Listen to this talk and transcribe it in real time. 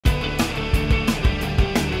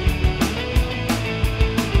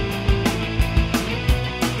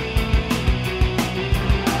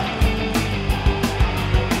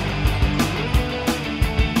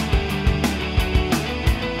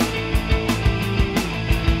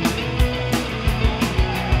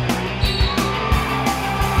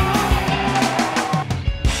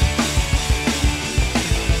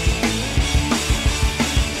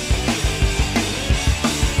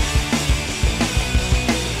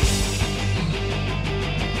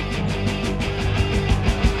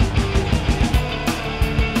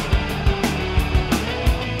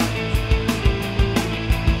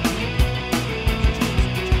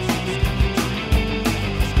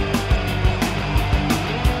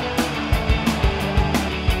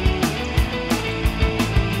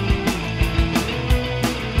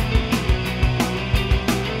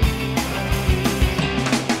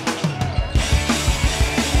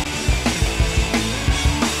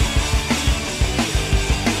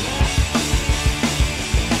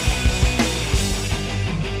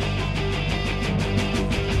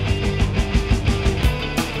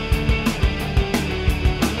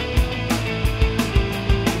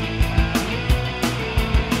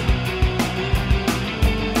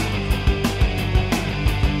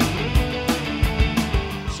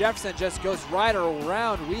Jefferson just goes right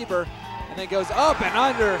around Weaver and then goes up and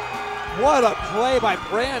under. What a play by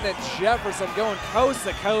Brandon Jefferson, going coast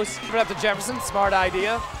to coast. Give it up to Jefferson, smart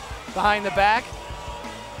idea. Behind the back,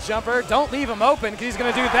 jumper, don't leave him open because he's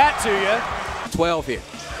gonna do that to you. 12 here.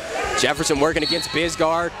 Jefferson working against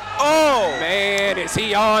Bisgard. Oh, man, is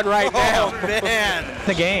he on right now? Oh, man.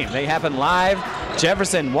 The game, they happen live.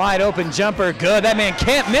 Jefferson, wide open jumper, good. That man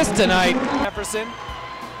can't miss tonight. Jefferson,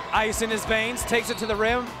 ice in his veins, takes it to the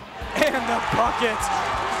rim, and the bucket.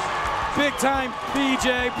 Big time,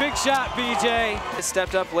 BJ, big shot, BJ.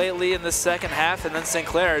 Stepped up lately in the second half, and then St.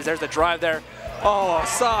 Clair's, there's the drive there. Oh,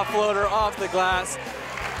 soft floater off the glass.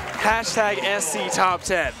 Hashtag SC Top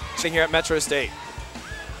 10. Here at Metro State.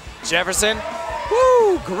 Jefferson,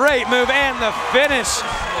 woo, great move, and the finish.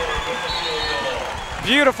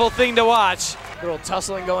 Beautiful thing to watch. A little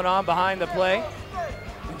tussling going on behind the play.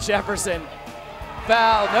 Jefferson,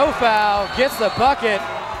 foul, no foul, gets the bucket,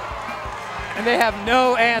 and they have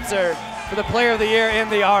no answer for the player of the year in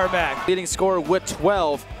the RMAC. Leading scorer with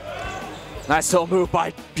 12. Nice little move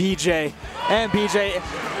by BJ. And BJ,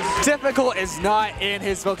 difficult is not in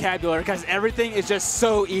his vocabulary because everything is just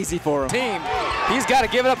so easy for him. Team, he's got to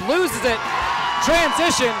give it up, loses it.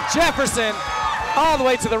 Transition, Jefferson, all the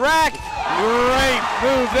way to the rack. Great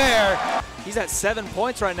move there. He's at 7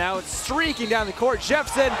 points right now. It's streaking down the court.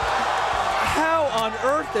 Jefferson, how on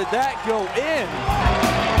earth did that go in?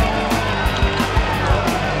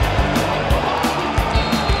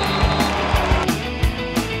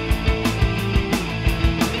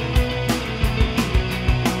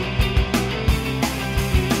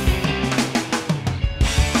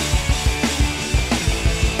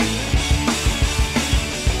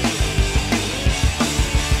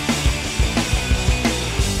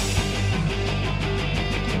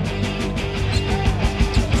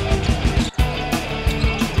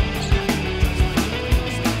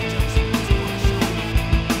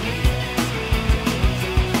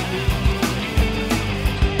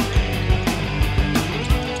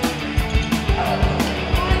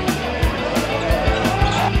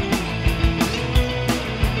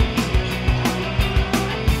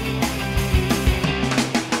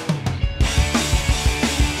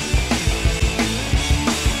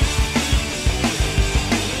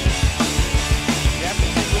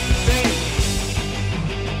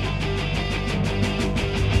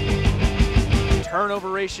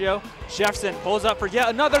 Turnover ratio. Jefferson pulls up for yet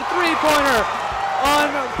another three-pointer.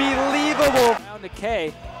 Unbelievable. Down to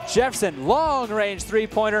K. Jefferson, long-range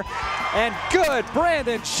three-pointer. And good,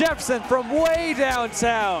 Brandon Jefferson from way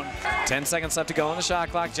downtown. 10 seconds left to go on the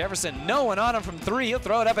shot clock. Jefferson, no one on him from three. He'll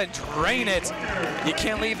throw it up and drain it. You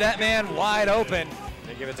can't leave that man wide open.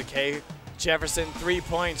 They give it to K. Jefferson,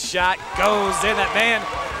 three-point shot goes in. That man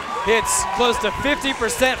hits close to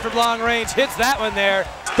 50% from long range. Hits that one there.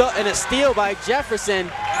 And a steal by Jefferson.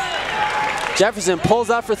 Jefferson pulls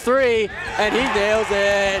up for three, and he nails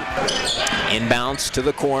it. Inbounds to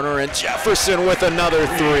the corner, and Jefferson with another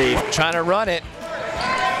three. Trying to run it.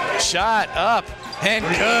 Shot up, and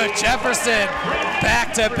good. Jefferson,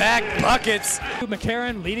 back-to-back buckets.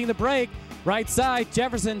 McCarron leading the break. Right side,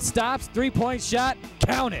 Jefferson stops, three-point shot,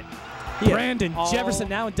 count it. Brandon Jefferson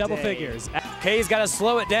now in double figures. K's got to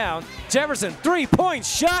slow it down. Jefferson, three-point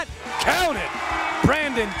shot, count it.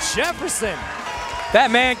 Brandon Jefferson.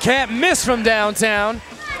 That man can't miss from downtown.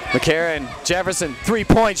 McCarron, Jefferson,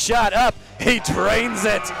 three-point shot up. He drains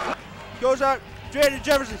it. Goes out, Brandon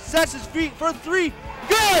Jefferson sets his feet for three.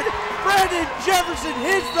 Good! Brandon Jefferson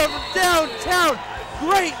hits them from downtown.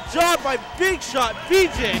 Great job by Big Shot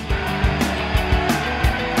BJ.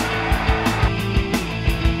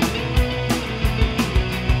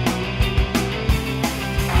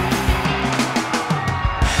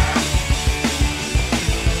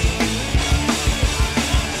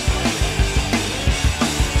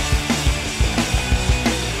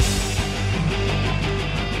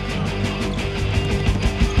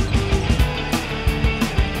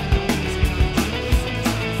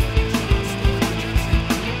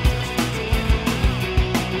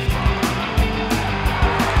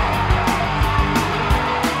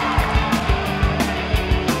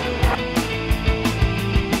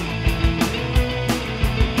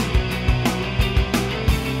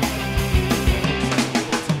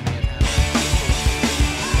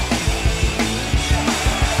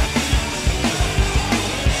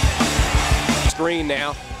 Screen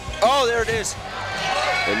now. Oh, there it is.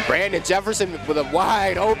 And Brandon Jefferson with a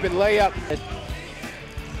wide open layup.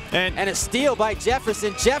 And a steal by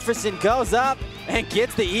Jefferson. Jefferson goes up and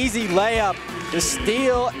gets the easy layup. The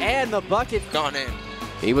steal and the bucket gone in.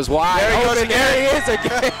 He was wide open. There he is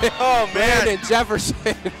again. Oh, man. Brandon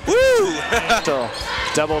Jefferson. Woo!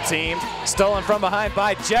 Double teamed, stolen from behind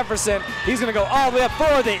by Jefferson. He's gonna go all the way up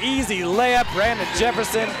for the easy layup. Brandon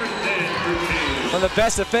Jefferson, one of the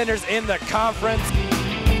best defenders in the conference.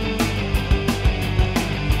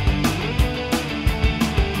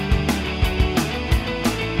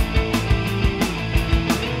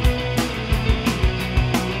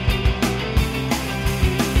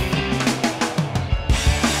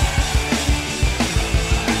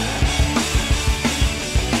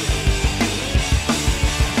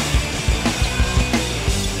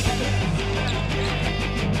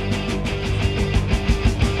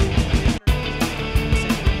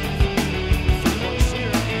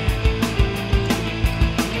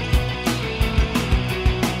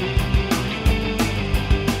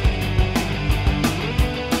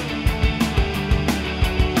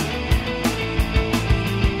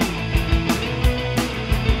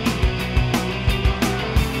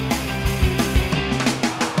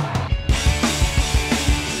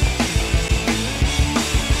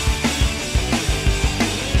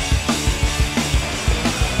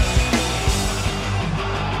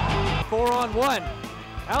 One.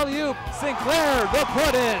 Alley-oop, Sinclair, the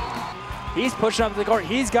put-in. He's pushing up the court.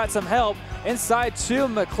 He's got some help. Inside to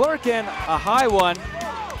McClurkin, a high one.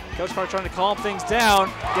 Coach Clark trying to calm things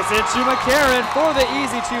down. Gets into McCarron for the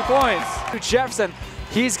easy 2 points. To Jefferson,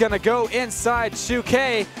 he's gonna go inside to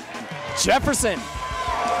K. Jefferson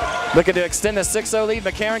looking to extend the 6-0 lead.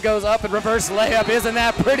 McCarron goes up and reverse layup. Isn't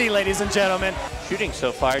that pretty, ladies and gentlemen? Shooting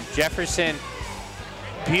so far, Jefferson,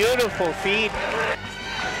 beautiful feed.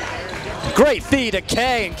 Great feed to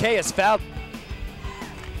K, and K is fouled.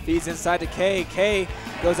 Feeds inside to K. K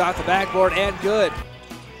goes off the backboard and good.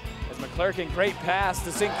 As McClurkin, great pass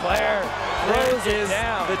to Sinclair. Throws it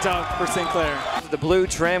down. The dunk for Sinclair. The blue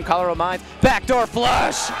trim, Colorado Mines. Backdoor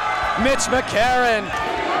flush. Mitch McCarron.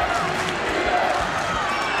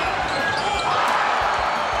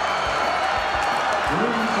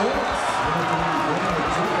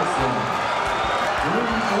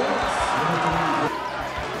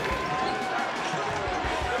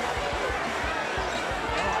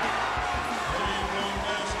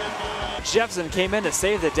 Jefferson came in to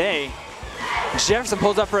save the day. Jefferson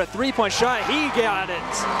pulls up for a 3-point shot. He got it.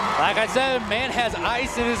 Like I said, man has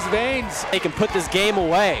ice in his veins. They can put this game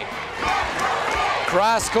away.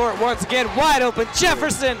 Cross court once again, wide open.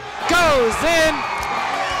 Jefferson goes in.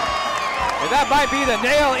 And that might be the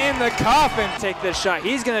nail in the coffin. Take this shot.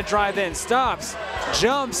 He's going to drive in, stops,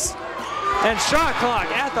 jumps, and shot clock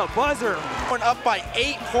at the buzzer. Up by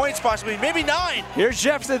 8 points, possibly, maybe 9. Here's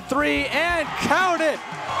Jefferson 3 and count it.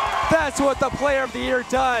 That's what the player of the year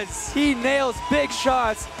does. He nails big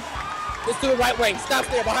shots. Let's do it right wing. Stops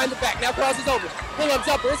there behind the back. Now crosses over. Pull up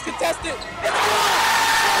jumper. It's contested. It's good.